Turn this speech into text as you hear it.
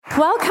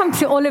Welcome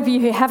to all of you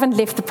who haven't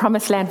left the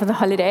Promised Land for the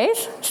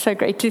holidays. So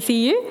great to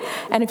see you.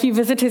 And a few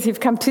visitors who've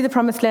come to the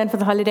Promised Land for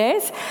the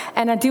holidays.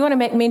 And I do want to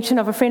make mention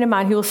of a friend of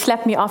mine who will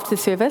slap me after the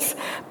service.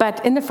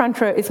 But in the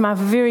front row is my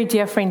very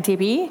dear friend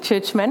Debbie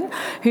Churchman,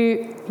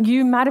 who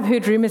you might have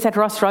heard rumors that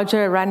Ross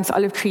Roger runs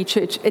Olive Tree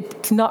Church.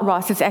 It's not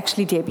Ross, it's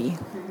actually Debbie.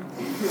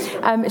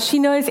 She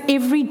knows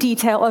every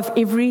detail of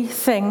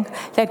everything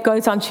that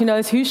goes on. She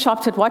knows who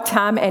shops at what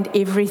time and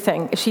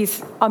everything.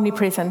 She's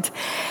omnipresent.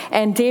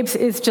 And Debs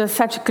is just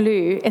such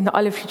glue in the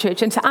Olive Tree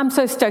Church. And so I'm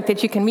so stoked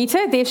that you can meet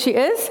her. There she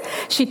is.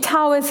 She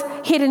towers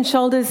head and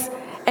shoulders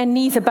and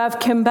knees above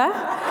Kimber.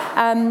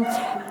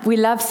 We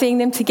love seeing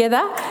them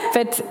together.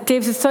 But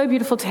Debs, it's so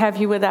beautiful to have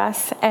you with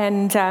us.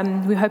 And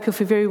we hope you'll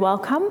feel very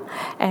welcome.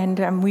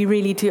 And we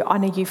really do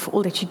honor you for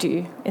all that you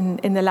do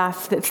in the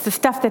life. It's the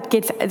stuff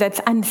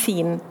that's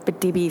unseen, but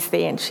Debbie's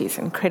there and she's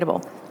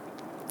incredible.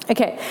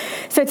 Okay,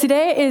 so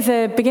today is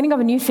a beginning of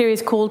a new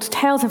series called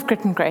Tales of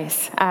Grit and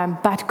Grace,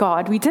 But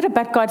God. We did a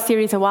But God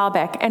series a while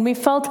back, and we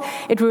felt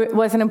it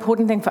was an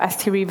important thing for us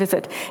to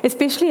revisit,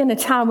 especially in a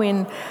time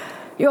when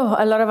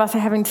a lot of us are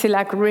having to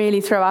really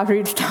throw our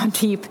roots down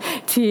deep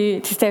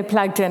to stay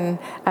plugged in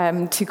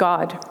to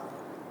God.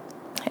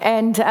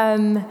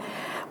 And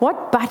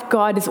what But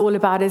God is all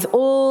about is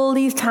all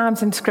these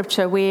times in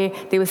Scripture where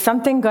there was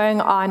something going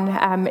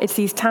on. It's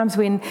these times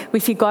when we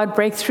see God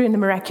break through in the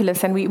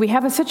miraculous, and we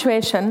have a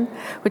situation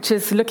which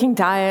is looking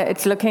dire.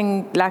 It's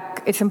looking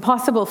like it's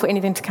impossible for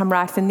anything to come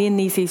right. And then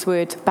there's these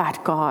words,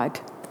 but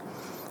God.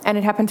 And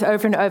it happens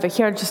over and over.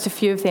 Here are just a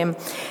few of them.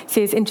 It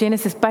says in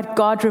Genesis, but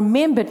God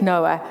remembered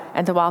Noah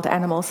and the wild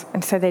animals,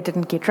 and so they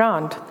didn't get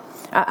drowned.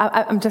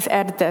 I'm just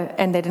added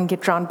and they didn't get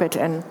drowned bit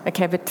in.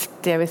 Okay, but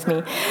bear with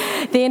me.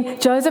 Then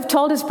Joseph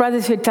told his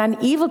brothers who had done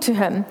evil to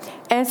him,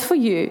 as for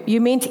you, you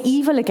meant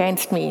evil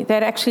against me.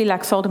 They'd actually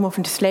sold him off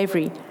into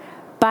slavery.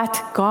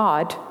 But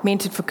God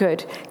meant it for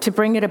good, to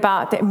bring it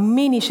about that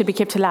many should be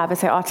kept alive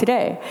as they are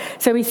today.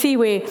 So we see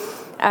where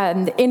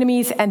the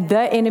enemies and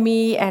the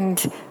enemy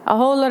and a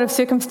whole lot of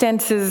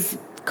circumstances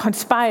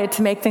conspired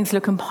to make things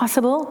look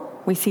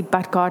impossible. We see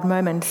but God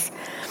moments.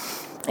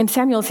 And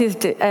Samuel says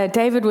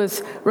David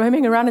was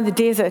roaming around in the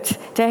desert.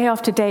 Day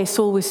after day,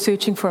 Saul was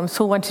searching for him.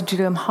 Saul wanted to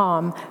do him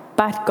harm.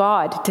 But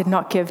God did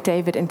not give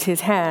David into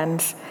his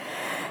hands.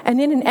 And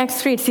then in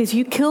Acts 3, it says,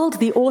 you killed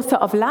the author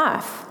of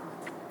life.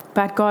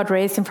 But God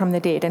raised him from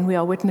the dead, and we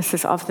are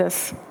witnesses of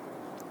this.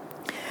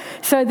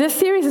 So this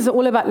series is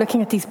all about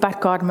looking at these but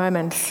God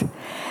moments.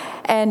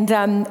 And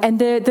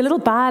the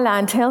little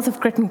byline, Tales of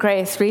Grit and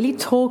Grace, really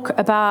talk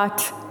about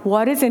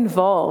what is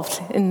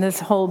involved in this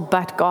whole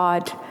but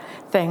God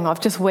thing of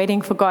just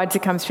waiting for God to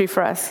come through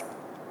for us.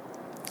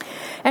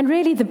 And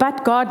really the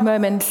but God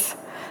moments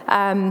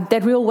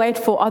that we'll wait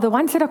for are the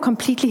ones that are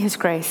completely His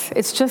grace.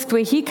 It's just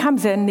where He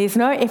comes in, there's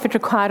no effort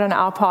required on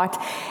our part,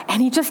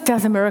 and He just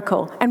does a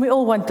miracle. And we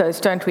all want those,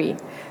 don't we?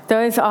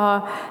 Those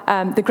are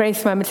the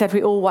grace moments that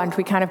we all want.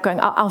 We're kind of going,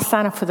 I'll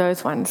sign up for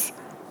those ones.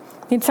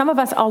 Then some of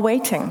us are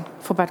waiting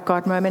for but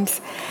God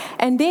moments.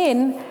 And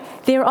then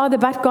there are the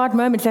but God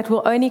moments that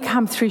will only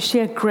come through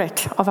sheer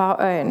grit of our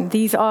own.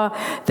 These are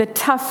the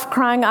tough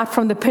crying out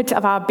from the pit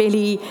of our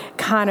belly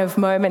kind of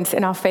moments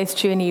in our faith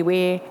journey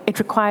where it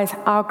requires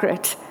our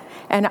grit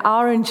and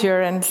our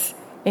endurance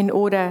in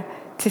order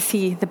to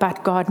see the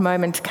but God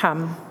moment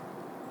come.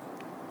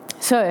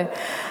 So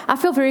I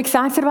feel very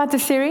excited about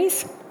this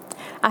series.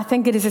 I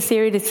think it is a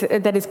series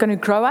that is going to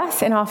grow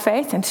us in our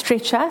faith and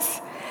stretch us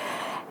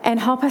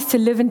and help us to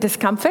live in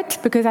discomfort,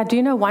 because I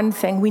do know one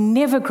thing, we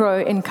never grow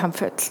in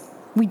comfort.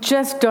 We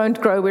just don't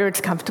grow where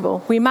it's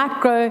comfortable. We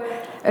might grow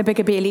a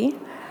bigger belly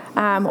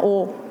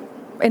or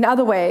in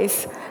other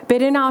ways,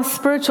 but in our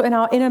spiritual, in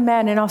our inner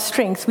man, in our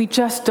strengths, we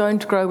just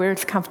don't grow where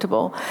it's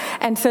comfortable.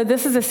 And so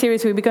this is a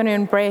series where we're going to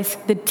embrace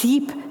the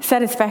deep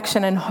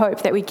satisfaction and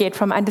hope that we get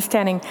from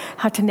understanding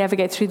how to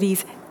navigate through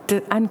these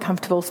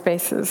uncomfortable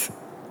spaces.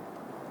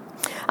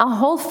 Our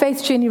whole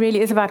faith journey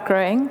really is about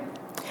growing.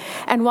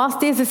 And whilst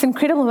there's this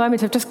incredible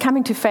moment of just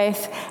coming to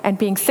faith and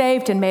being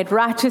saved and made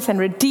righteous and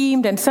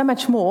redeemed and so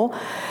much more,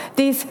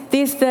 there's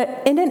the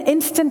in an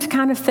instant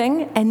kind of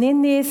thing, and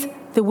then there's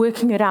the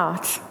working it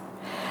out.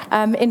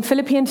 In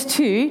Philippians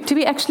 2, do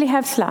we actually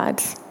have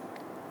slides?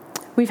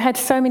 We've had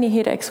so many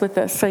headaches with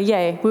this, so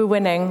yay, we're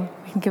winning.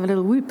 We can give a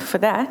little whoop for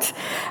that.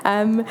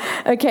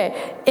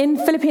 Okay, in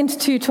Philippians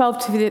 2,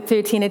 12 to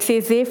 13, it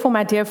says, therefore,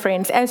 my dear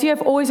friends, as you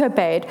have always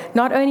obeyed,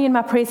 not only in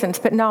my presence,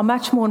 but now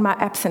much more in my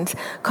absence,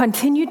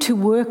 continue to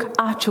work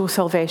out your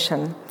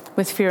salvation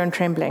with fear and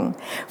trembling.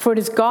 For it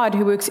is God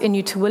who works in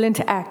you to will and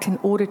to act in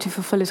order to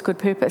fulfill His good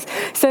purpose.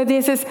 So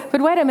there's this,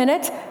 but wait a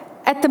minute,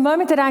 at the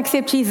moment that I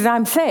accept Jesus,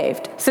 I'm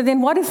saved. So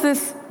then what is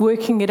this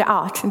working it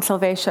out in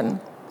salvation?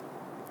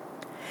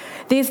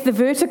 There's the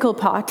vertical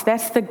part,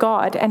 that's the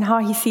God and how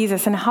He sees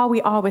us and how we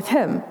are with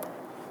Him.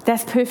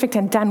 That's perfect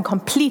and done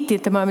completely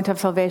at the moment of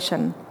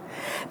salvation.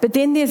 But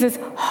then there's this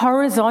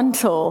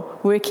horizontal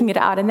working it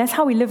out, and that's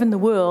how we live in the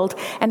world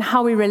and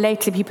how we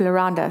relate to people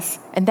around us.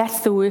 And that's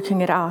the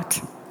working it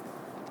out.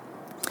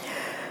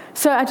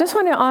 So I just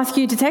want to ask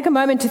you to take a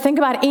moment to think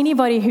about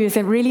anybody who's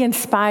really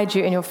inspired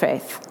you in your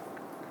faith.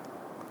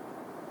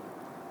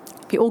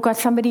 You all got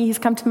somebody who's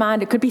come to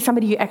mind. It could be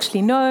somebody you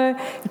actually know.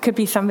 It could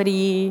be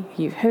somebody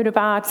you've heard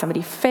about,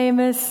 somebody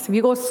famous. Have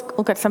you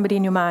all got somebody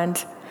in your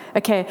mind?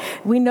 Okay,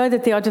 we know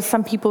that there are just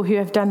some people who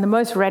have done the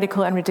most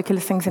radical and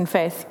ridiculous things in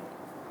faith.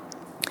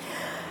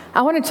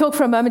 I want to talk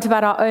for a moment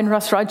about our own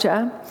Ross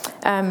Roger,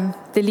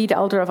 the lead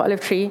elder of Olive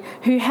Tree,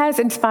 who has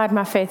inspired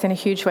my faith in a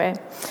huge way.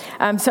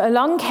 So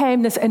along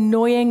came this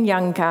annoying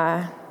young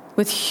guy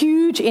with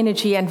huge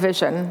energy and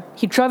vision.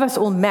 He drove us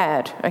all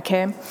mad,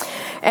 okay?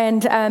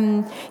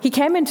 And he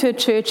came into a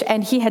church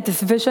and he had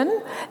this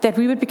vision that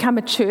we would become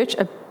a church,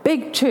 a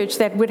big church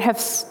that would have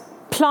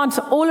plants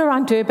all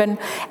around Durban,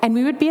 and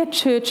we would be a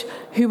church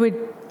who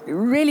would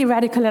really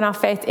radical in our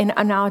faith and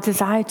in our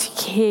desire to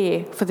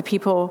care for the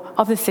people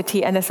of the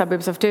city and the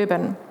suburbs of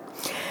Durban.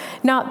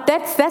 Now,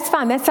 that's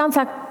fine. That sounds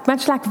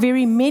much like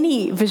very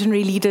many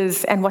visionary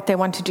leaders and what they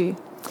want to do.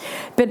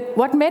 But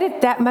what made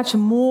it that much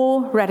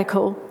more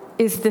radical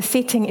is the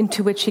setting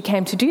into which he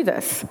came to do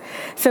this.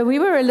 So we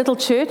were a little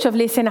church of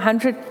less than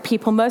 100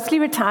 people, mostly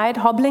retired,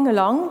 hobbling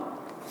along.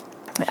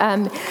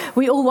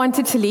 We all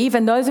wanted to leave,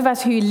 and those of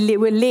us who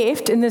were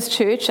left in this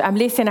church,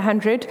 less than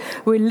 100,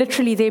 were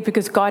literally there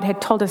because God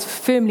had told us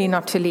firmly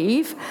not to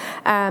leave.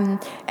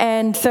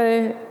 And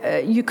so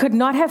you could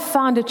not have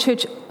found a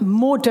church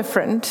more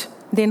different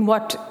than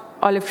what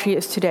Olive Tree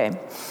is today.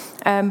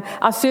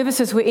 Our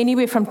services were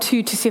anywhere from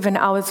 2 to 7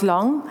 hours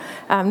long.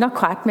 Not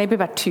quite, maybe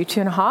about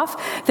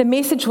 2.5. The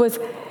message was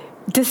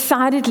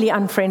decidedly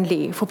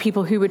unfriendly for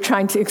people who were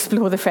trying to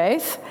explore the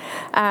faith.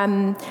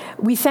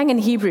 We sang in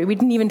Hebrew. We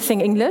didn't even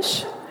sing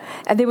English.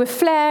 There were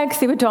flags,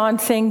 there were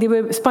dancing, there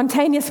were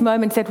spontaneous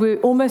moments that were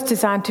almost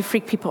designed to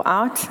freak people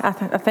out, I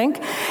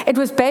think. It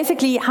was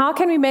basically, how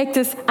can we make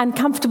this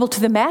uncomfortable to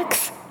the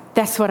max?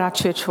 That's what our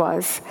church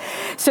was.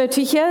 So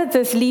to hear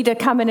this leader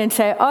come in and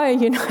say,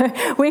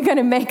 we're going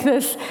to make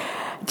this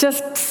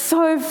just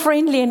so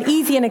friendly and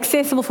easy and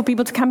accessible for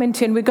people to come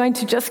into, and we're going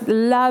to just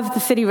love the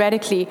city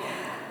radically,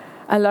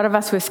 a lot of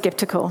us were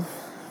skeptical.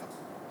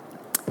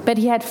 But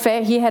he had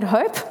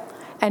hope,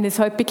 and his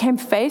hope became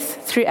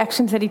faith through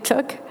actions that he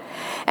took.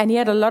 And he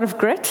had a lot of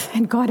grit,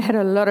 and God had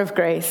a lot of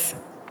grace.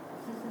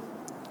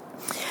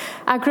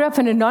 I grew up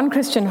in a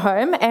non-Christian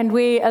home, and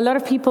where a lot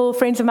of people,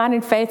 friends of mine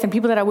in faith and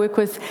people that I work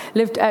with,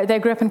 they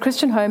grew up in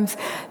Christian homes.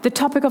 The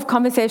topic of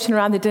conversation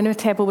around the dinner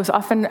table was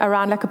often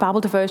around like a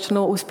Bible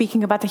devotional or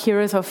speaking about the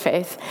heroes of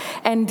faith.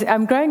 And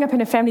growing up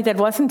in a family that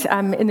wasn't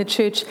in the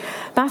church,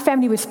 my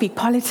family would speak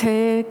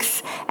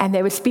politics, and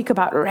they would speak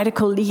about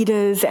radical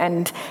leaders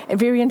and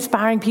very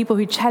inspiring people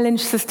who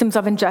challenged systems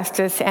of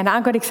injustice, and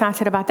I got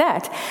excited about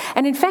that.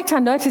 And in fact, I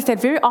noticed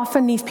that very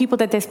often these people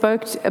that they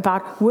spoke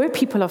about were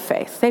people of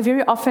faith. They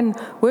very often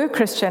were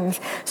Christians,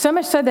 so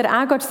much so that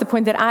I got to the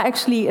point that I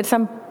actually at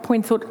some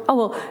point thought,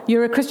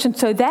 you're a Christian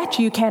so that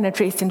you can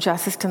address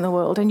injustice in the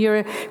world, and you're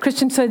a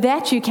Christian so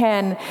that you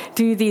can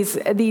do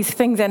these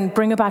things and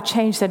bring about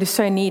change that is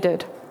so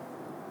needed.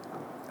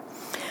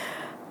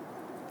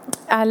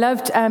 I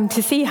loved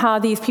to see how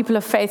these people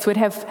of faith would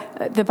have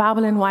the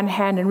Bible in one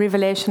hand and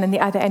Revelation in the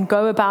other, and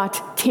go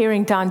about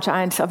tearing down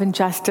giants of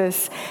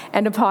injustice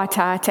and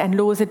apartheid and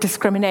laws that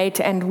discriminate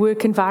and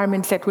work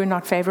environments that were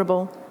not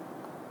favorable.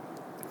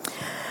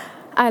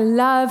 I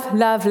love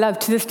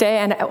to this day,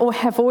 and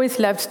have always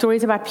loved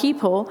stories about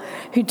people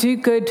who do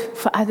good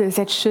for others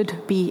that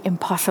should be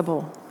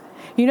impossible.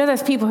 You know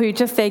those people who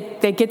just, they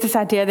get this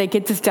idea, they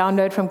get this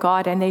download from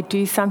God, and they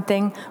do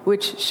something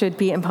which should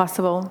be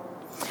impossible.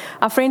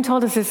 Our friend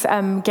told us this,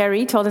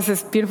 Gary told us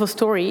this beautiful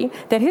story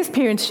that his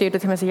parents shared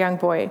with him as a young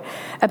boy.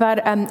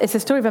 It's a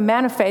story of a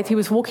man of faith who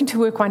was walking to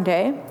work one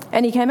day,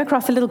 and he came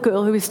across a little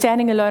girl who was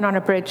standing alone on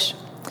a bridge.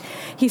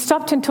 He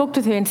stopped and talked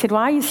with her and said,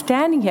 "Why are you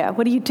standing here?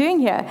 What are you doing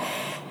here?"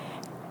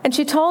 And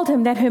she told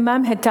him that her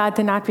mum had died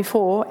the night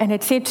before and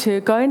had said to her,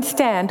 "Go and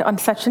stand on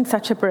such and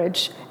such a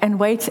bridge and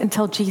wait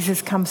until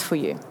Jesus comes for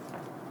you."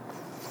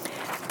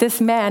 This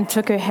man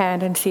took her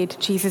hand and said,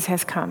 "Jesus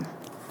has come,"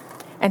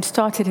 and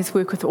started his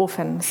work with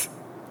orphans.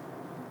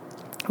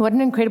 What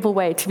an incredible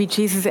way to be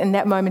Jesus in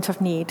that moment of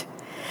need.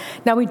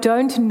 Now, we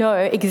don't know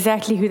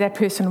exactly who that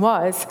person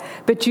was,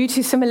 but due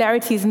to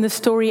similarities in the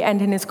story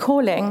and in his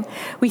calling,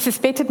 we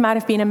suspect it might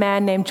have been a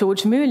man named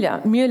George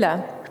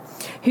Mueller,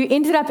 who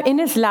ended up in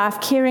his life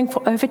caring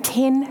for over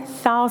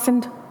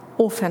 10,000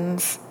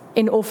 orphans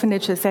in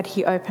orphanages that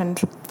he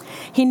opened.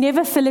 He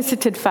never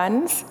solicited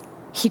funds,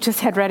 he just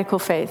had radical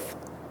faith.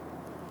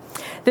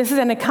 This is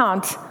an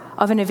account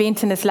of an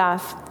event in his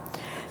life.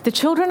 The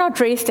children are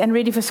dressed and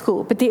ready for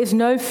school, but there is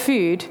no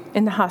food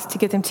in the house to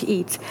get them to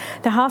eat.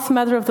 The house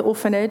mother of the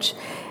orphanage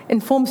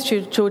informs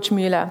George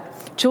Mueller.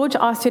 George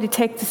asked her to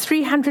take the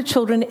 300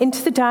 children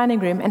into the dining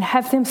room and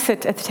have them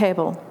sit at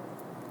the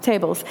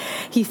tables.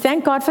 He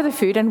thanked God for the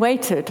food and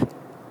waited.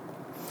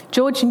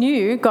 George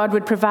knew God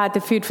would provide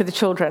the food for the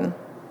children,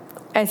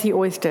 as he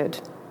always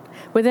did.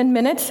 Within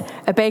minutes,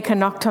 a baker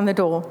knocked on the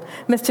door.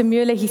 Mr.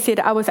 Mueller, he said,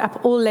 I was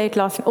up all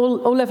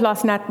of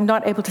last night,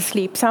 not able to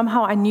sleep.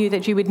 Somehow I knew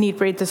that you would need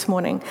bread this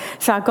morning.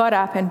 So I got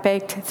up and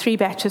baked 3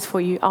 batches for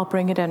you. I'll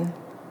bring it in.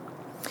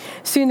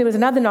 Soon there was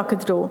another knock at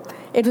the door.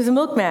 It was a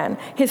milkman.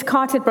 His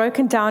cart had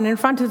broken down in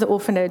front of the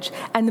orphanage,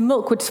 and the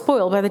milk would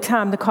spoil by the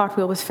time the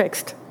cartwheel was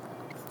fixed.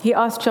 He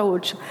asked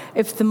George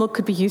if the milk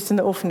could be used in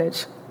the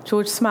orphanage.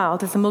 George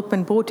smiled as the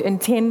milkman brought in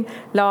 10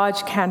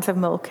 large cans of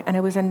milk, and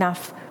it was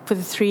enough for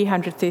the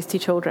 300 thirsty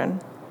children.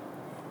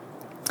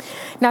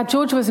 Now,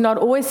 George was not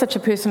always such a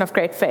person of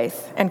great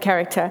faith and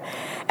character.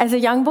 As a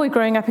young boy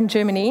growing up in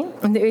Germany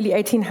in the early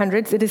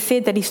 1800s, it is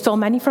said that he stole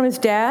money from his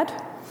dad.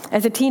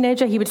 As a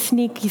teenager, he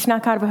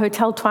snuck out of a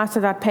hotel twice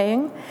without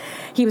paying.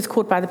 He was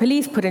caught by the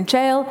police, put in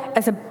jail.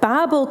 As a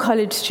Bible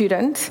college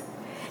student,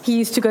 he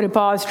used to go to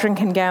bars,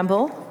 drink, and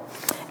gamble,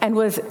 and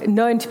was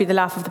known to be the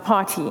life of the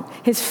party.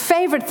 His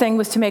favorite thing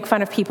was to make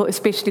fun of people,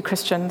 especially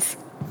Christians.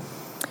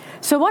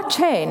 So what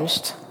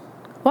changed?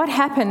 What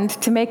happened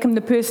to make him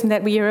the person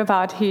that we hear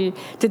about who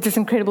did this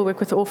incredible work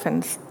with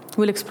orphans?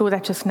 We'll explore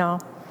that just now.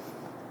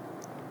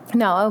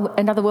 Now,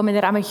 another woman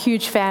that I'm a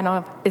huge fan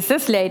of is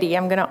this lady.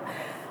 I'm going to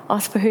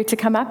ask for her to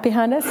come up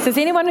behind us. Does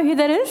anyone know who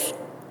that is?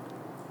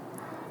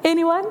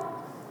 Anyone?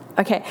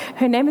 Okay,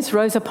 her name is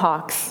Rosa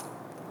Parks.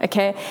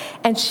 Okay,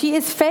 and she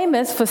is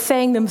famous for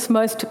saying the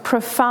most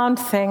profound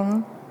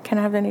thing. Can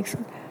I have the next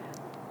one?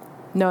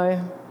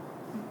 No.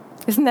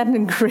 Isn't that an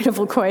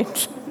incredible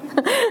quote?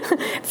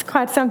 It's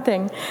quite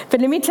something. But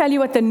let me tell you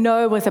what the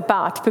no was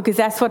about, because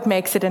that's what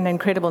makes it an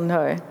incredible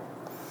no.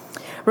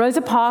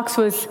 Rosa Parks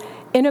was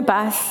in a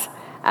bus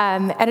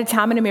at a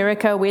time in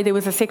America where there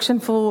was a section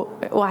for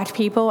white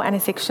people and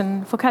a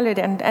section for colored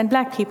and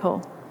black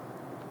people.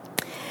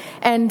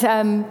 And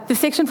the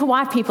section for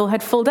white people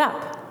had filled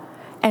up.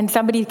 And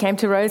somebody came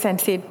to Rosa and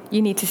said, you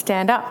need to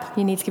stand up.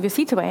 You need to give your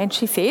seat away. And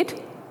she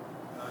said,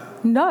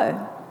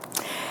 no.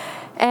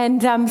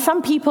 And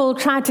some people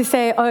tried to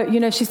say,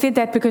 she said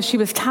that because she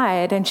was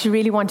tired and she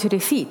really wanted her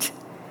seat.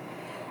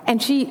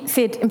 And she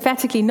said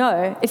emphatically,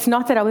 no, it's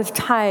not that I was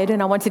tired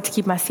and I wanted to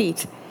keep my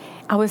seat.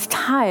 I was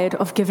tired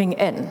of giving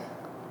in.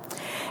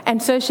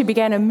 And so she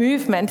began a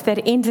movement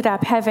that ended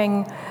up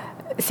having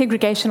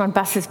segregation on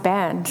buses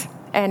banned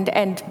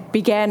and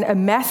began a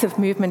massive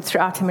movement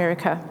throughout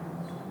America.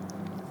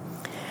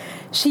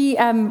 She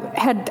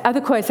had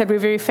other quotes that were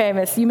very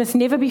famous. You must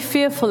never be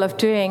fearful of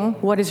doing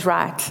what is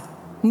right.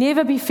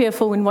 Never be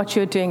fearful when what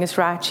you're doing is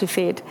right, she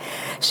said.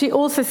 She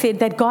also said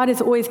that God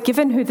has always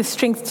given her the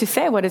strength to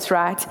say what is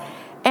right,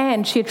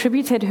 and she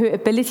attributed her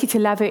ability to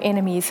love her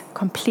enemies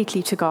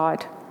completely to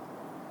God.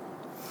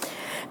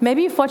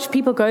 Maybe you've watched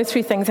people go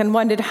through things and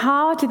wondered,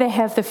 how do they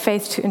have the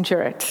faith to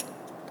endure it?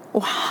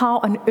 Or how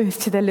on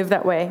earth do they live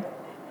that way?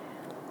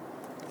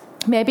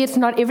 Maybe it's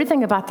not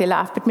everything about their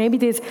life, but maybe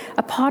there's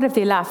a part of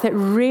their life that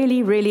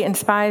really, really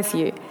inspires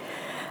you.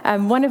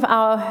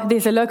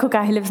 There's a local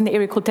guy who lives in the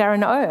area called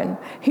Darren Owen,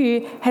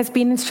 who has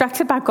been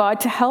instructed by God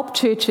to help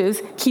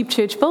churches keep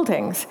church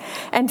buildings.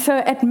 And so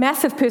at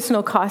massive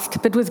personal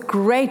cost, but with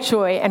great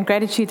joy and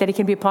gratitude that he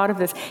can be a part of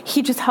this,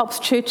 he just helps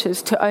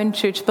churches to own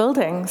church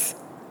buildings.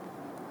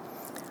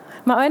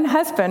 My own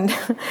husband,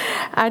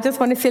 I just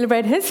want to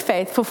celebrate his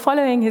faith for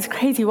following his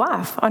crazy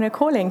wife on her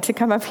calling to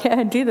come up here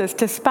and do this,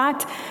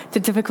 despite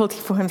the difficulty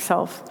for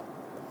himself.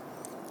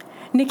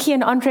 Nikki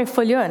and Andre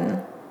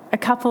Follion, a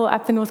couple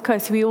up the North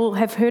Coast we all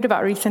have heard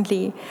about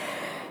recently,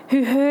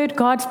 who heard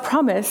God's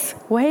promise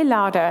way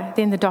louder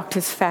than the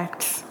doctor's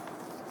facts.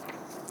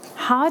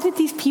 How did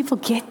these people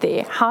get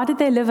there? How did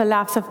they live a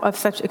life of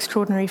such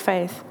extraordinary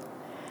faith?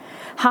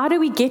 How do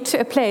we get to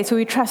a place where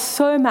we trust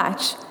so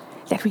much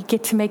that we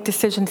get to make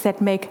decisions that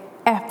make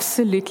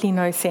absolutely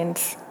no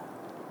sense?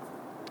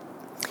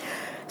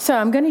 So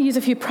I'm going to use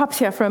a few props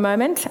here for a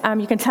moment.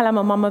 You can tell I'm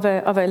a mom of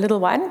a little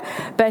one.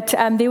 But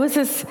there was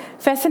this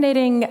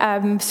fascinating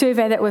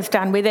survey that was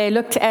done where they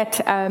looked at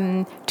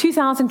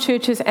 2,000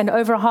 churches and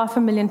over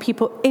 500,000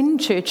 people in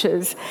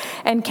churches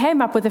and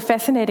came up with a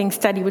fascinating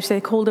study which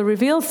they called a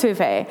Reveal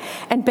survey.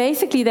 And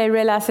basically they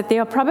realized that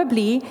there are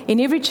probably in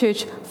every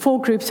church 4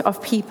 groups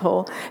of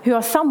people who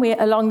are somewhere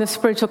along the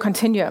spiritual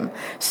continuum.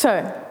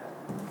 So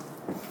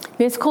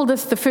let's call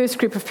this the first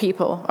group of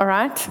people, all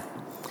right?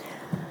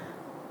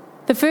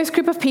 The first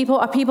group of people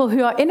are people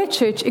who are in a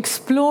church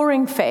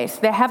exploring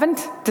faith. They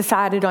haven't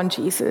decided on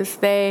Jesus.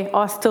 They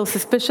are still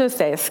suspicious.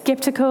 They are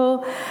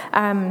skeptical.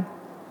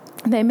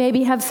 They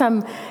maybe have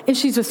some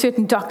issues with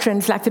certain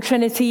doctrines like the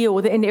Trinity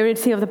or the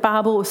inerrancy of the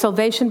Bible or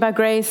salvation by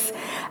grace.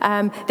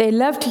 They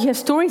love to hear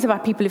stories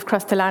about people who've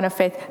crossed the line of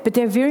faith, but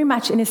they're very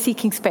much in a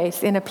seeking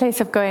space, in a place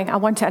of going, I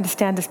want to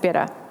understand this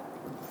better.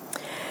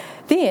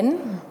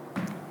 Then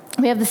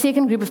we have the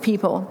second group of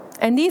people,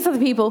 and these are the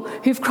people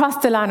who've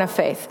crossed the line of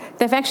faith.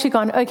 They've actually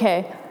gone,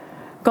 okay,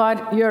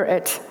 God, you're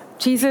it.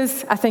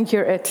 Jesus, I think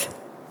you're it.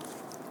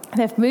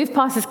 They've moved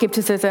past the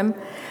skepticism.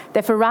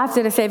 They've arrived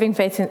at a saving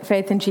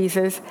faith in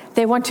Jesus.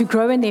 They want to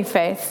grow in their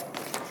faith.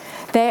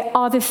 They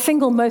are the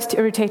single most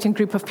irritating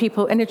group of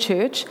people in a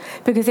church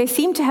because they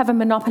seem to have a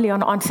monopoly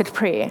on answered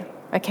prayer.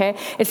 okay?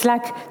 It's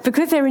like,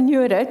 because they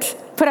renewed it,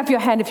 put up your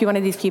hand if you're one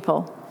of these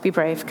people. Be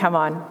brave, come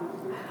on.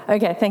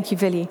 Okay, thank you,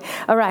 Billy.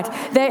 All right.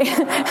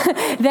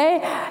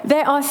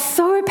 They are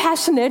so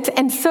passionate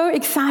and so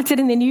excited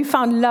in their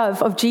newfound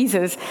love of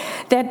Jesus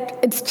that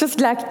it's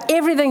just like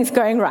everything's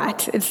going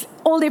right. It's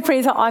all their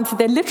prayers are answered.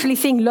 They're literally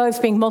seeing loaves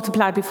being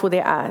multiplied before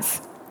their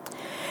eyes.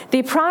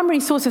 Their primary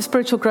source of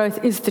spiritual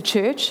growth is the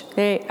church.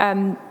 They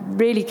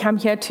really come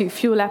here to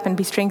fuel up and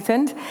be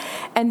strengthened.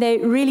 And they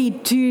really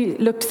do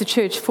look to the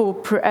church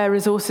for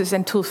resources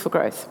and tools for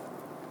growth.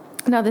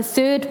 Now, the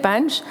third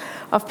bunch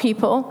of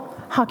people,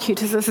 how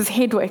cute is this? This is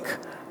Hedwig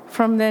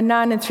from the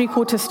 9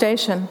 3/4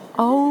 station.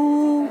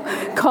 Oh,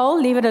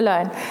 Cole, leave it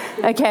alone.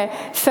 Okay,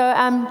 so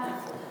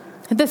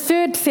the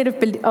third set of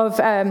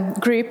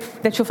group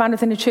that you'll find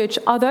within the church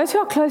are those who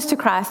are close to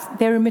Christ.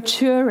 They're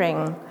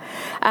maturing.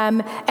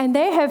 And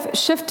they have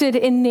shifted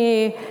in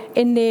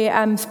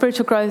their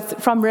spiritual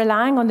growth from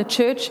relying on the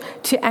church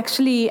to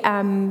actually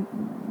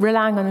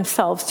relying on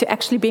themselves, to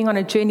actually being on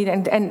a journey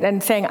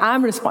and saying,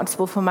 I'm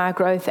responsible for my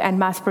growth and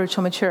my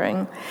spiritual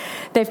maturing.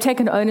 They've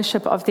taken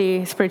ownership of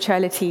their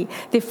spirituality.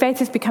 Their faith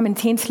has become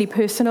intensely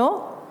personal,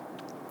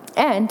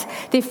 and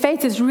their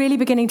faith is really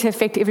beginning to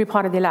affect every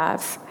part of their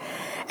lives.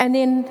 And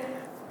then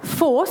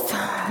fourth,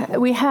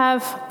 we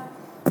have,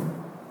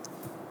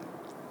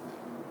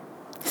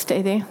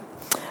 stay there,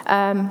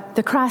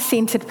 the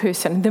Christ-centered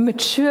person, the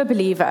mature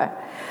believer.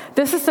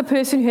 This is the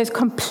person who has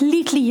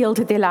completely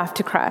yielded their life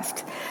to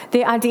Christ.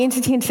 Their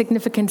identity and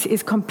significance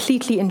is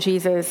completely in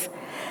Jesus.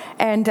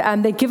 And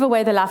they give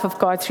away the life of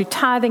God through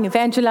tithing,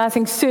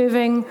 evangelizing,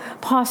 serving,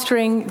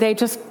 pastoring. They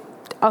just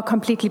are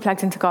completely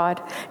plugged into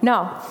God.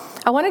 Now,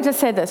 I want to just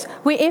say this.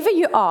 Wherever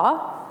you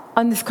are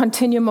on this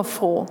continuum of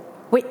 4,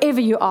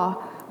 wherever you are,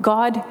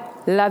 God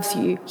loves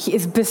you. He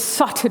is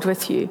besotted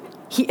with you.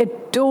 He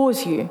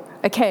adores you.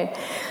 Okay,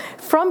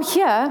 from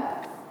here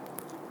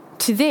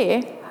to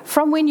there,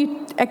 from when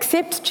you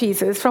accept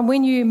Jesus, from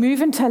when you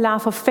move into a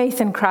life of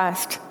faith in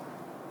Christ,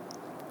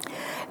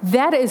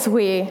 that is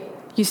where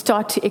you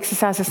start to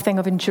exercise this thing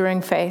of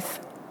enduring faith.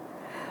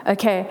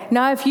 Okay,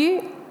 now if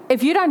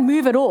you don't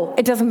move at all,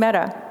 it doesn't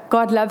matter.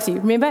 God loves you.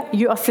 Remember,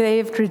 you are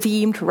saved,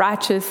 redeemed,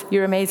 righteous.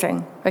 You're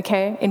amazing,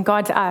 okay, in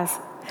God's eyes.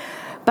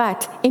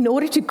 But in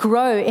order to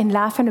grow in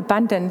life and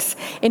abundance,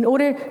 in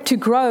order to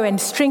grow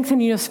and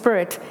strengthen your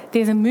spirit,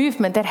 there's a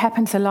movement that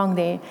happens along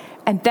there.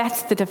 And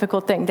that's the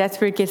difficult thing. That's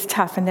where it gets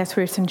tough, and that's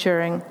where it's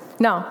enduring.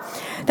 Now,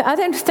 the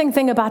other interesting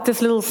thing about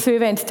this little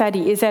survey and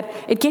study is that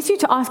it gets you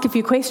to ask a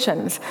few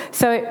questions.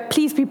 So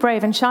please be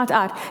brave and shout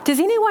out. Does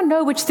anyone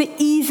know which the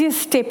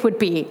easiest step would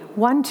be?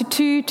 1 to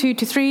 2, 2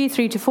 to 3,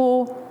 3 to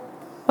 4?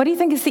 What do you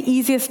think is the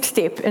easiest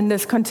step in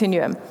this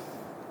continuum?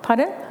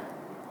 Pardon?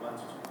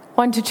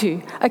 1 to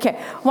 2. Okay,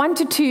 1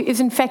 to 2 is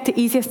in fact the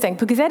easiest thing,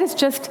 because that is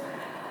just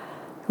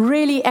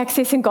really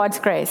accessing God's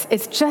grace.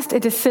 It's just a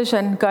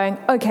decision going,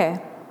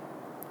 okay,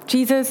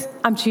 Jesus,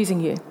 I'm choosing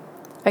you.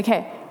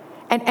 Okay,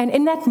 and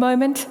in that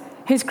moment,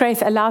 His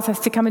grace allows us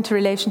to come into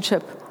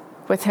relationship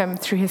with Him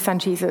through His Son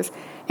Jesus.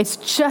 It's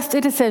just a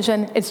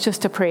decision. It's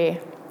just a prayer.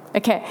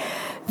 Okay,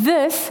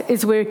 this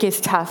is where it gets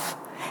tough,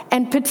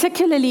 and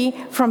particularly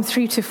from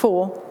 3 to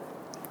 4.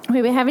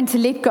 where we're having to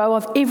let go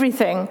of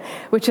everything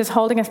which is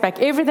holding us back,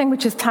 everything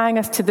which is tying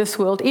us to this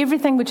world,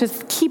 everything which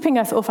is keeping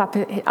us off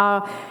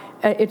our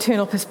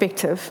eternal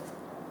perspective.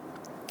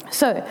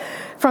 So,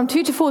 from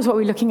 2 to 4 is what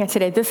we're looking at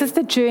today. This is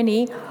the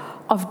journey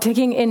of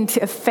digging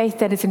into a faith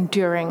that is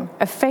enduring,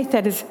 a faith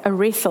that is a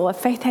wrestle, a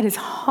faith that is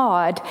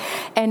hard,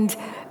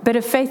 but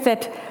a faith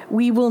that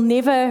we will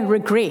never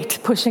regret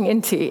pushing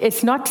into.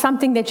 It's not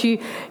something that you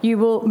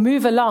will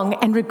move along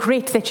and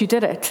regret that you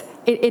did it.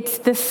 It's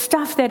the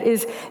stuff that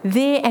is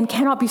there and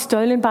cannot be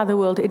stolen by the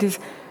world. It is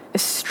a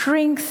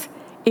strength.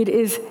 It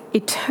is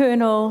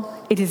eternal.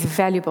 It is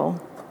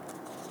valuable.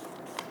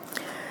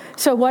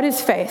 So what is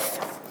faith?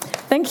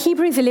 I think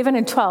Hebrews 11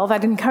 and 12,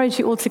 I'd encourage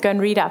you all to go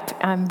and read up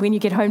when you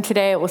get home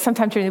today or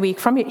sometime during the week.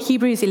 From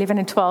Hebrews 11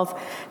 and 12,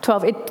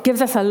 it gives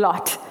us a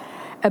lot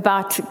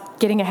about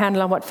getting a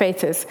handle on what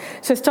faith is.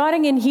 So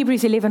starting in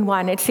Hebrews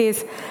 11:1, it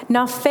says,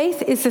 "Now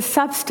faith is the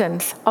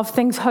substance of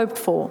things hoped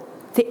for,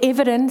 the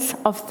evidence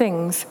of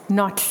things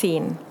not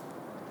seen."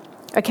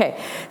 Okay,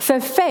 so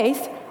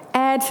faith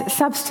adds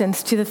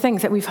substance to the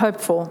things that we've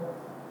hoped for.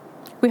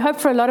 We hope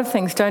for a lot of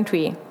things, don't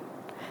we?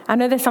 I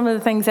know that some of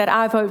the things that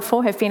I've hoped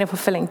for have been a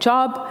fulfilling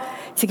job,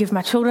 to give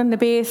my children the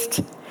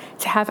best,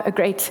 to have a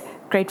great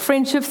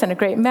friendships and a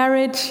great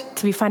marriage,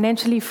 to be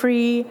financially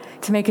free,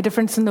 to make a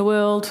difference in the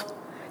world,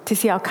 to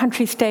see our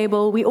country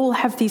stable. We all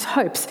have these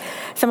hopes.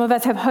 Some of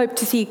us have hoped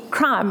to see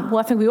crime. Well,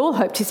 I think we all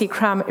hope to see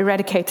crime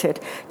eradicated,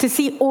 to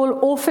see all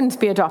orphans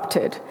be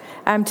adopted,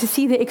 to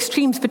see the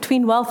extremes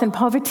between wealth and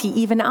poverty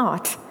even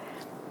out.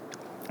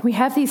 We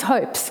have these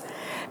hopes,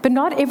 but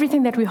not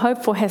everything that we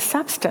hope for has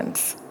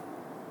substance.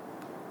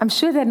 I'm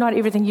sure that not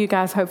everything you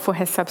guys hope for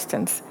has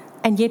substance,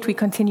 and yet we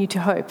continue to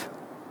hope.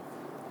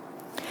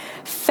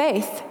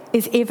 Faith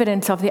is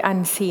evidence of the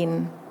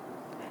unseen.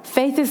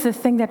 Faith is the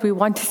thing that we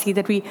want to see,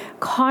 that we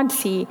can't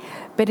see,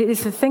 but it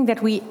is the thing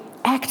that we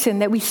act in,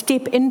 that we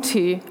step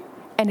into,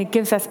 and it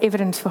gives us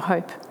evidence for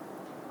hope.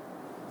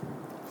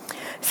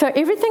 So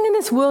everything in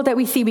this world that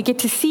we see, we get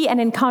to see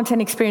and encounter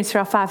and experience through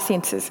our 5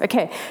 senses.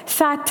 Okay,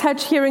 sight,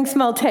 touch, hearing,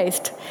 smell,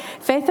 taste.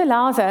 Faith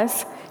allows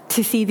us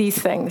to see these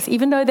things.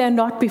 Even though they're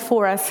not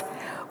before us,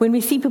 when we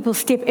see people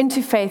step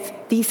into faith,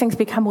 these things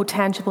become more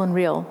tangible and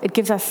real. It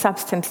gives us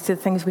substance to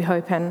the things we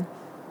hope in.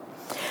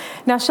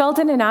 Now,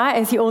 Sheldon and I,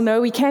 as you all know,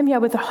 we came here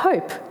with a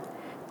hope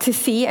to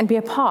see and be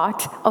a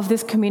part of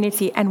this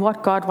community and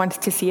what God wants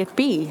to see it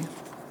be.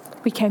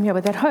 We came here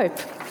with that hope.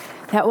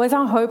 That was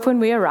our hope when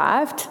we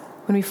arrived,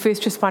 when we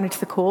first responded to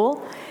the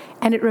call,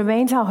 and it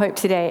remains our hope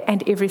today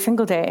and every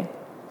single day.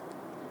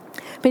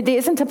 But there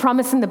isn't a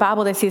promise in the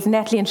Bible that says,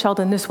 Natalie and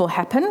Sheldon, this will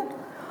happen,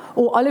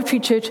 or Olive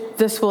Tree Church,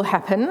 this will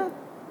happen.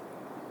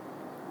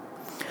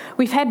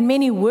 We've had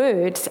many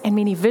words and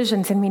many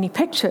visions and many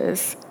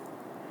pictures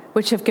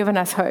which have given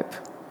us hope.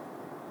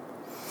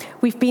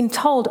 We've been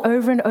told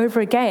over and over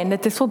again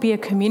that this will be a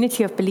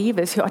community of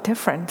believers who are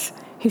different,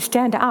 who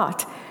stand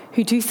out,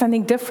 who do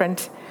something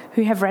different,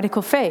 who have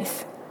radical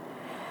faith.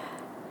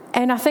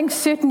 And I think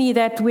certainly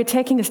that we're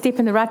taking a step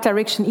in the right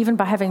direction, even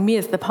by having me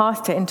as the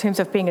pastor, in terms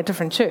of being a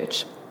different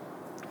church.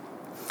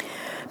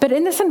 But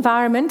in this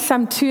environment,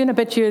 some 2 and a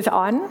bit years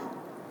on,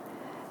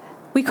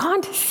 we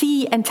can't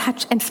see and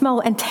touch and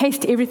smell and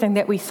taste everything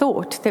that we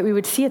thought that we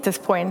would see at this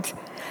point.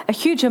 A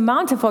huge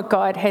amount of what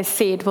God has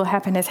said will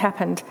happen has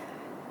happened,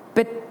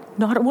 but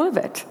not all of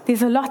it.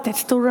 There's a lot that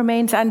still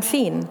remains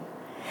unseen.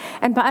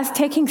 And by us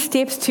taking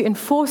steps to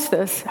enforce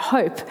this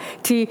hope,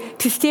 to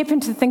step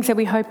into the things that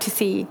we hope to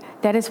see,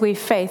 that is where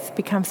faith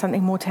becomes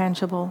something more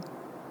tangible.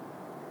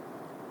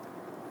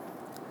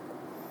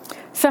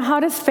 So how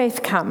does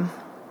faith come?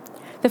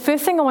 The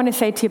first thing I want to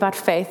say to you about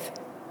faith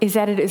is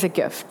that it is a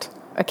gift.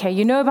 Okay,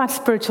 you know about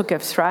spiritual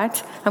gifts,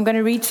 right? I'm going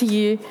to read to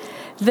you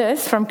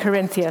this from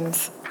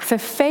Corinthians. So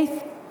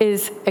faith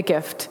is a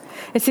gift.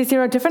 It says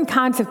there are different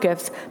kinds of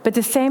gifts, but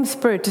the same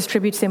Spirit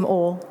distributes them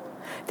all.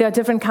 There are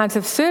different kinds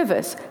of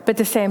service, but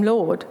the same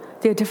Lord.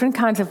 There are different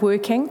kinds of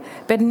working,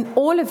 but in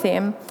all of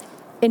them,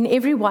 in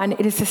every one,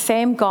 it is the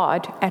same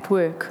God at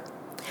work.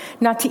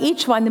 Now, to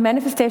each one, the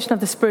manifestation of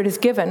the Spirit is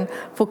given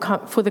for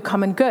the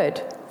common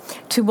good.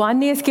 To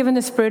one, there is given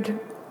the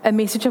Spirit a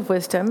message of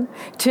wisdom,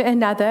 to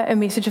another, a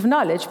message of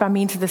knowledge by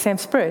means of the same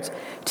Spirit,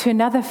 to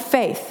another,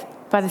 faith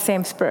by the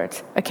same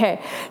Spirit.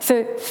 Okay,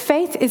 so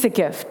faith is a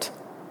gift.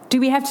 Do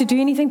we have to do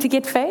anything to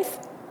get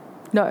faith?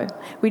 No,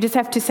 we just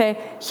have to say,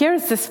 here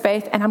is this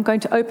faith, and I'm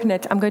going to open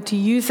it. I'm going to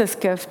use this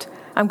gift.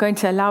 I'm going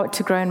to allow it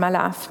to grow in my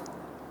life.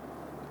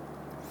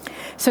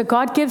 So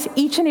God gives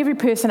each and every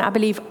person, I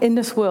believe, in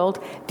this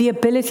world, the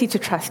ability to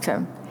trust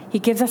Him. He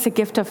gives us a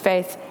gift of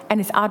faith,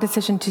 and it's our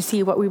decision to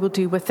see what we will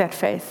do with that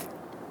faith.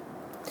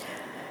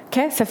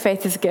 Okay, so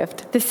faith is a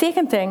gift. The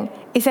second thing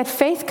is that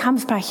faith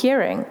comes by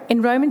hearing.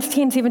 In Romans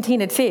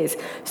 10:17 it says,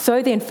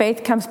 so then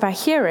faith comes by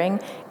hearing,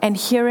 and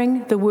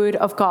hearing the word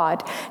of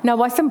God. Now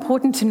what's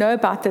important to know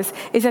about this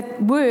is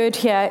that word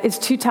here is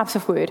 2 types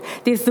of word.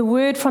 There's the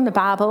word from the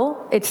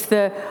Bible. It's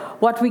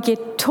what we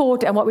get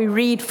taught and what we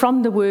read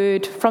from the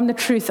word, from the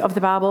truth of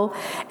the Bible.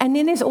 And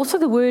then there's also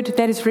the word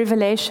that is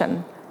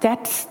revelation.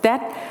 That's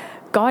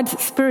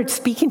God's Spirit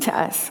speaking to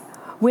us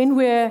when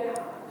we're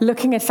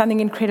looking at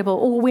something incredible,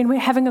 or when we're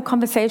having a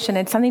conversation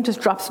and something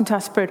just drops into our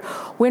spirit,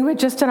 when we're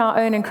just on our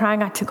own and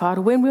crying out to God,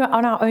 when we're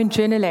on our own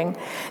journaling,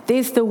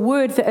 there's the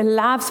word, the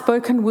alive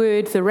spoken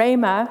word, the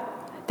rhema,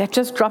 that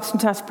just drops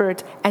into our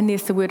spirit, and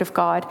there's the word of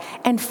God.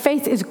 And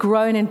faith is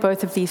grown in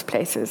both of these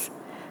places.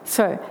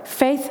 So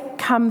faith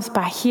comes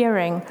by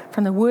hearing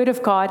from the word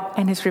of God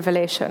and His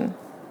revelation.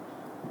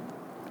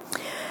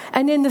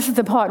 And then this is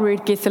the part where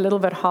it gets a little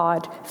bit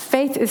hard.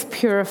 Faith is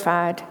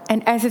purified,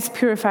 and as it's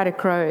purified, it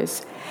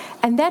grows.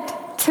 And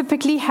that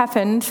typically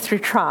happens through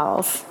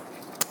trials.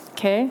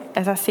 Okay,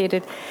 as I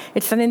said,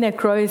 it's something that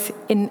grows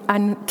in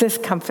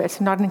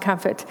discomfort, not in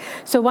comfort.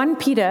 So 1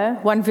 Peter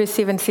 1 verse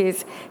 7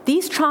 says,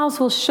 these trials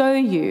will show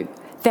you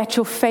that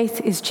your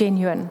faith is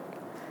genuine.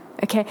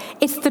 Okay,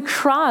 it's the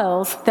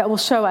trials that will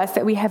show us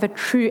that we have a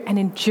true and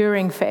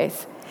enduring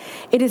faith.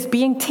 It is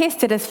being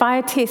tested as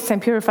fire tests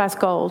and purifies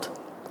gold.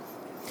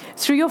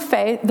 Through your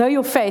faith, though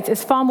your faith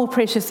is far more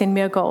precious than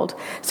mere gold.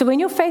 So when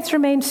your faith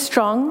remains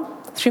strong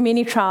through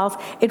many trials,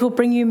 it will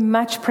bring you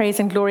much praise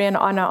and glory and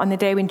honor on the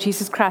day when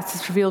Jesus Christ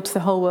is revealed to the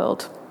whole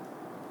world.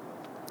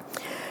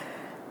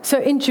 So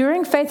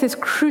enduring faith is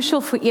crucial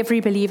for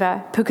every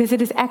believer because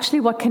it is actually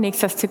what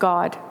connects us to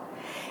God.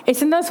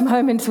 It's in those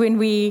moments when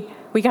we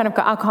kind of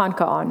go, I can't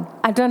go on.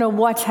 I don't know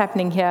what's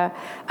happening here.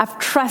 I've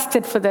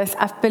trusted for this.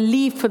 I've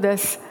believed for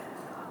this.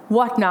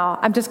 What now?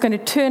 I'm just going to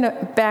turn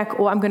it back,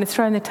 or I'm going to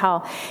throw in the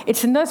towel.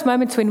 It's in those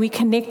moments when we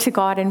connect to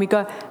God and we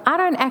go, I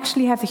don't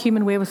actually have the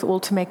human wherewithal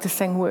to make this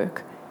thing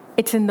work.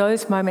 It's in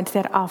those moments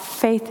that our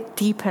faith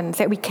deepens,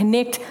 that we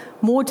connect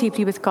more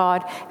deeply with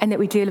God, and that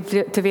we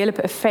develop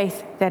a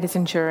faith that is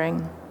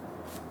enduring.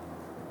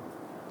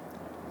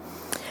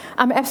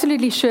 I'm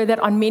absolutely sure that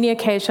on many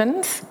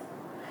occasions,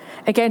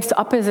 against the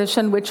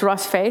opposition which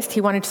Ross faced,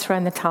 he wanted to throw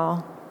in the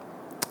towel.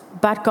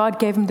 But God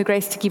gave him the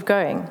grace to keep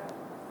going.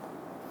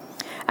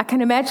 I can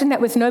imagine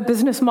that with no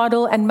business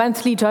model and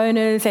monthly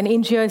donors and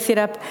NGO set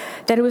up,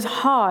 that it was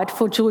hard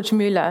for George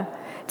Mueller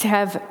to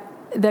have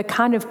the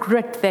kind of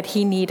grit that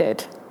he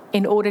needed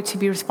in order to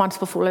be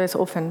responsible for all those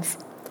orphans.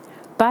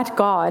 But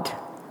God,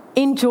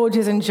 in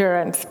George's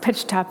endurance,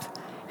 pitched up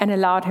and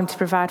allowed him to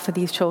provide for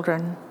these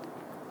children.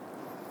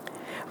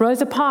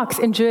 Rosa Parks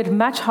endured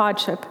much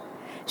hardship.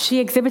 She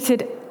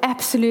exhibited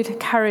absolute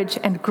courage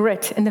and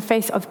grit in the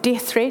face of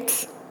death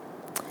threats,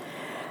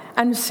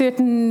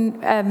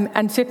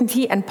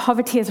 uncertainty and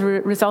poverty as a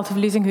result of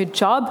losing her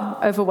job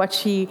over what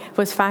she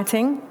was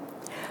fighting.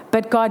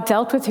 But God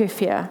dealt with her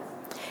fear.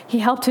 He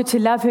helped her to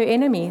love her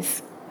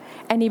enemies,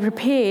 and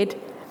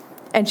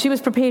she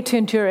was prepared to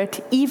endure it,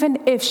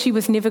 even if she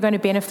was never going to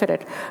benefit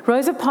it.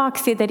 Rosa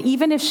Parks said that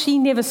even if she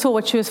never saw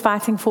what she was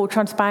fighting for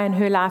transpire in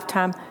her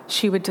lifetime,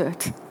 she would do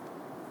it.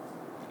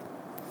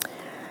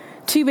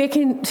 2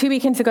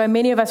 weekends ago,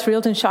 many of us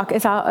reeled in shock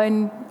as our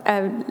own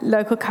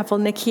local couple,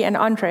 Nikki and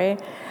Andre,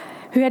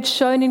 who had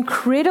shown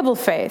incredible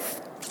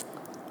faith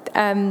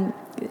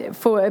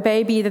for a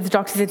baby that the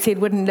doctors had said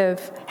wouldn't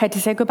live, had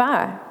to say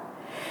goodbye.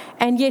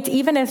 And yet,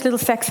 even as little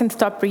Saxon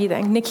stopped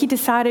breathing, Nikki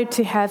decided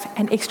to have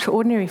an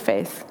extraordinary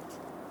faith.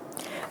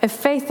 A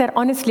faith that,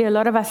 honestly, a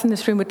lot of us in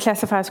this room would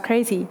classify as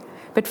crazy,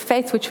 but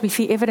faith which we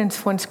see evidence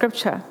for in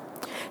Scripture.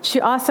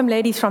 She asked some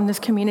ladies from this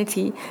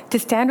community to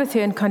stand with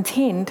her and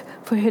contend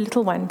for her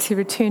little one to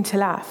return to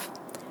life.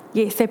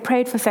 Yes, they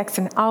prayed for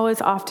Saxon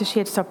hours after she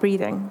had stopped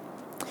breathing.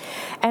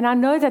 And I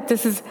know that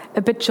this is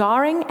a bit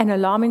jarring and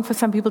alarming for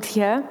some people to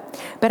hear,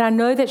 but I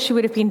know that she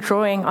would have been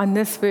drawing on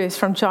this verse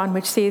from John,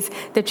 which says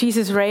that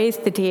Jesus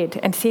raised the dead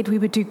and said we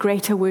would do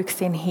greater works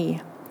than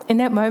he. In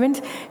that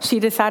moment,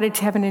 she decided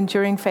to have an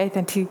enduring faith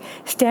and to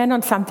stand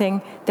on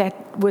something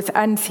that was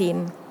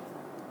unseen.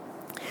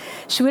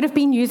 She would have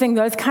been using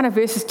those kind of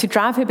verses to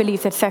drive her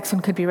belief that Saxon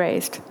could be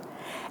raised.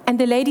 And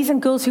the ladies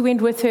and girls who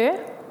went with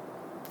her,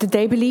 did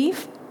they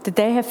believe? Did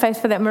they have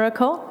faith for that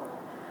miracle?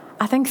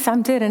 I think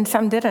some did and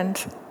some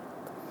didn't.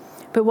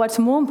 But what's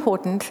more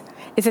important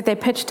is that they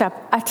pitched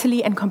up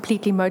utterly and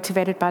completely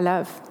motivated by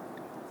love.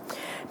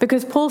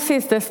 Because Paul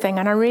says this thing,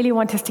 and I really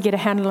want us to get a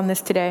handle on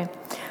this today.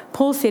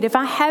 Paul said, if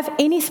I have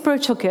any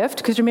spiritual gift,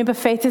 because remember,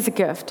 faith is a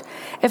gift.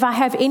 If I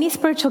have any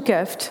spiritual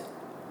gift,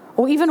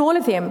 or even all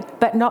of them,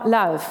 but not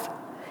love,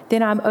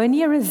 then I'm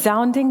only a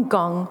resounding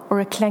gong or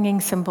a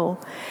clanging cymbal.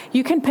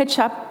 You can pitch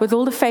up with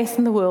all the faith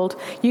in the world.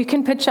 You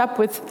can pitch up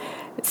with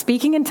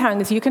speaking in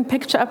tongues. You can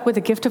pitch up with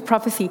a gift of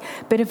prophecy.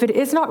 But if it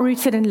is not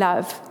rooted in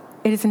love,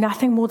 it is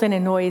nothing more than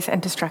a noise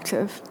and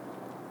destructive.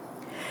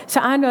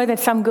 So I know that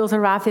some girls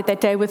arrived at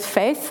that day with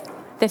faith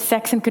that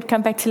Saxon could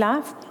come back to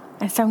life.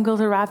 And some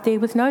girls arrived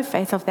there with no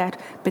faith of that.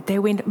 But they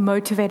went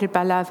motivated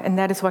by love, and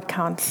that is what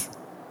counts.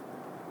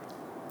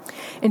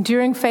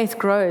 Enduring faith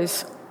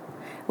grows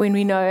when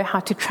we know how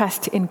to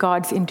trust in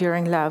God's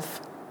enduring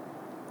love.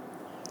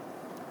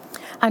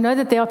 I know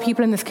that there are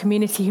people in this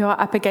community who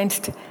are up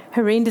against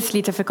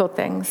horrendously difficult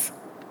things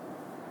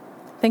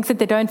that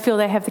they don't feel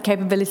they have the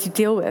capability to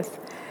deal with.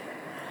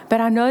 But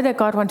I know that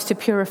God wants to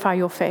purify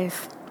your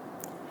faith,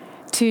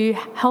 to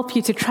help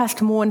you to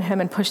trust more in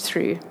him and push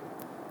through.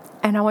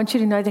 And I want you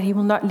to know that he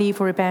will not leave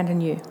or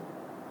abandon you.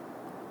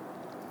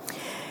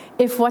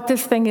 If what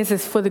this thing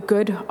is for the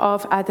good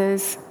of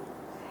others,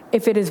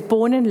 if it is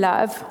born in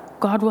love,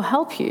 God will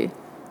help you.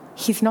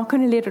 He's not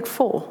going to let it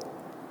fall.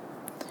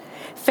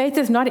 Faith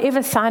is not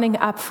ever signing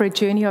up for a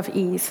journey of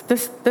ease.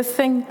 This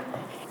thing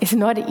is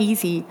not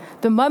easy.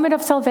 The moment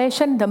of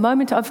salvation, the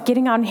moment of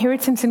getting our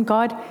inheritance in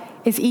God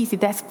is easy.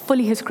 That's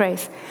fully his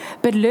grace.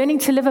 But learning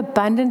to live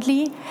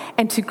abundantly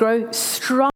and to grow strong